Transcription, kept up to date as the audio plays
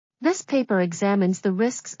This paper examines the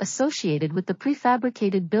risks associated with the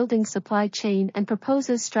prefabricated building supply chain and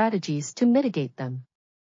proposes strategies to mitigate them.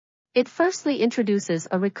 It firstly introduces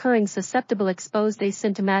a recurring susceptible exposed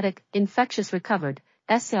asymptomatic infectious recovered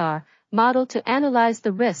SEAIR model to analyze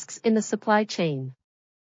the risks in the supply chain.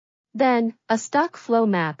 Then, a stock flow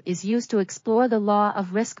map is used to explore the law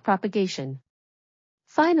of risk propagation.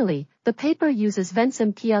 Finally, the paper uses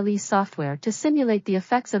MDPI software to simulate the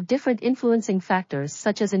effects of different influencing factors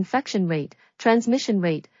such as infection rate, transmission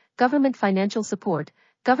rate, government financial support,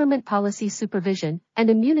 government policy supervision, and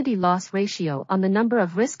immunity loss ratio on the number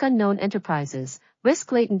of risk-unknown enterprises,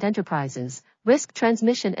 risk-latent enterprises, risk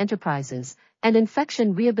transmission enterprises, and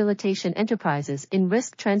infection rehabilitation enterprises in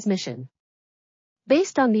risk transmission.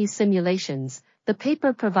 Based on these simulations, the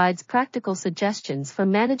paper provides practical suggestions for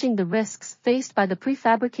managing the risks faced by the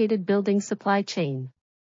prefabricated building supply chain.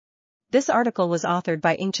 This article was authored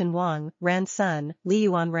by Yingchen Wang, Ran Sun,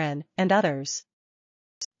 Liyuan Ren, and others.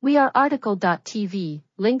 We are RTCLTV,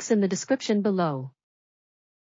 links in the description below.